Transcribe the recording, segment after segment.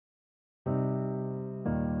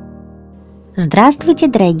Здравствуйте,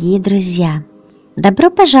 дорогие друзья! Добро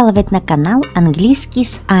пожаловать на канал «Английский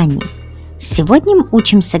с Аней». Сегодня мы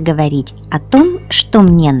учимся говорить о том, что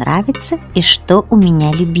мне нравится и что у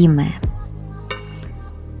меня любимое.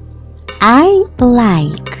 I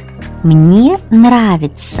like – мне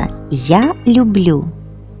нравится, я люблю.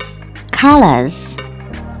 Colors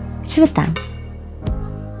 – цвета.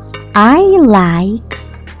 I like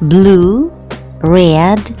blue,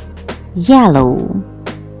 red, yellow.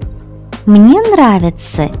 Мне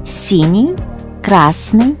нравится синий,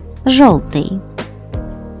 красный, желтый.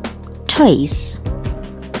 Toys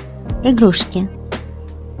 – игрушки.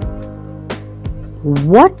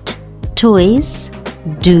 What toys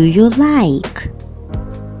do you like?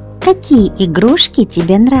 Какие игрушки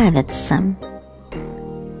тебе нравятся?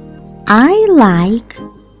 I like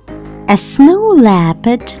a snow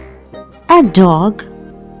leopard, a dog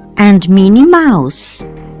and Minnie Mouse.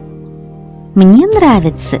 Мне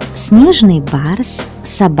нравится снежный барс,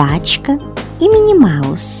 собачка и Минни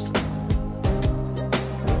Маус.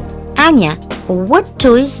 Аня, what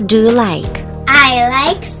toys do you like? I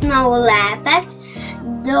like snow leopard,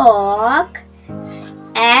 dog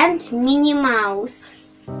and Minnie Mouse.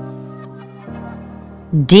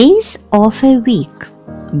 Days of a week.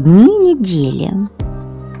 Дни недели.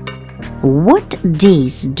 What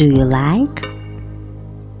days do you like?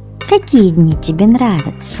 Какие дни тебе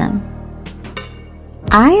нравятся?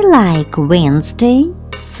 I like Wednesday,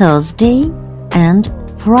 Thursday and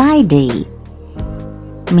Friday.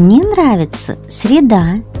 Мне нравится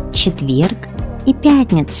среда, четверг и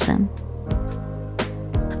пятница.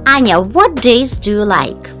 Аня, what days do you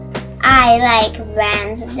like? I like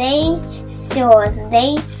Wednesday,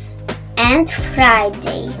 Thursday and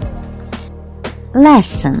Friday.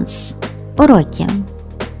 Lessons. Уроки.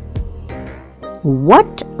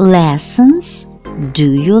 What lessons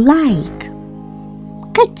do you like?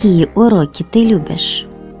 Какие уроки ты любишь?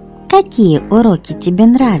 Какие уроки тебе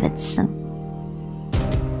нравятся?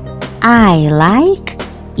 I like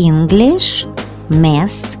English,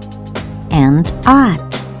 Math and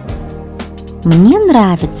Art. Мне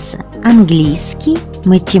нравится английский,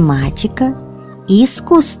 математика и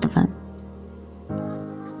искусство.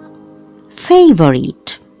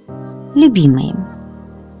 Favorite – любимый.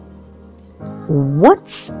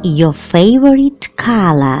 What's your favorite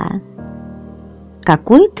color?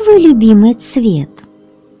 Какой твой любимый цвет?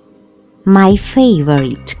 My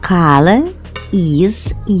favorite color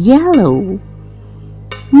is yellow.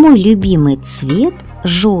 Мой любимый цвет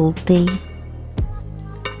желтый.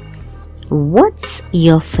 What's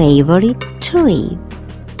your favorite toy?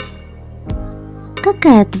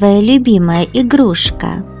 Какая твоя любимая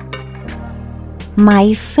игрушка?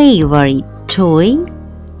 My favorite toy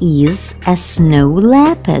is a snow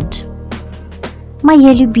leopard.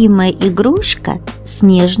 Моя любимая игрушка –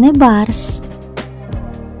 снежный барс.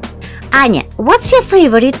 Аня, what's your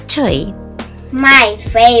favorite toy? My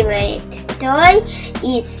favorite toy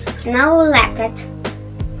is snow leopard.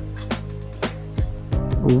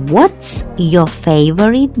 What's your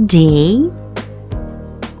favorite day?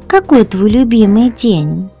 Какой твой любимый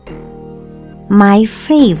день? My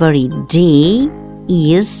favorite day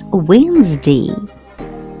is Wednesday.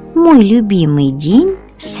 Мой любимый день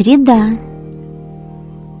 – среда.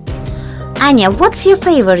 Аня, what's your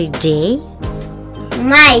favorite day?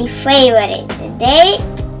 My favorite day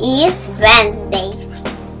is Wednesday.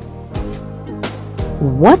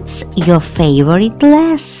 What's your favorite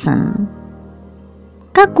lesson?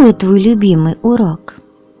 Какой твой любимый урок?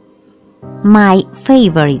 My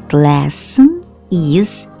favorite lesson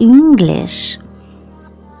is English.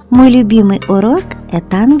 Мой любимый урок –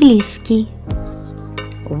 это английский.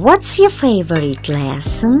 What's your favorite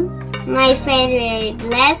lesson? My favorite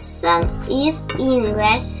lesson is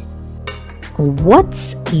English.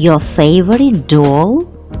 What's your favorite doll?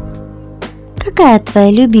 Какая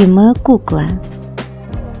твоя любимая кукла?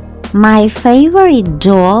 My favorite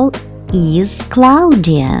doll is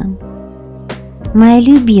Claudia. Моя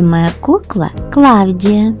любимая кукла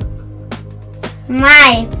Клавдия.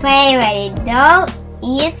 My favorite doll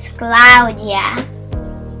is Claudia.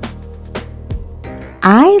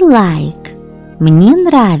 I like. Мне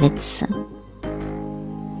нравится.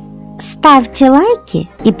 Ставьте лайки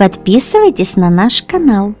и подписывайтесь на наш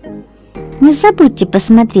канал. Не забудьте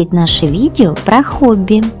посмотреть наше видео про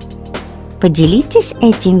хобби. Поделитесь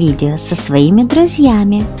этим видео со своими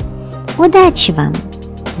друзьями. Удачи вам!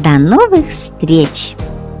 До новых встреч!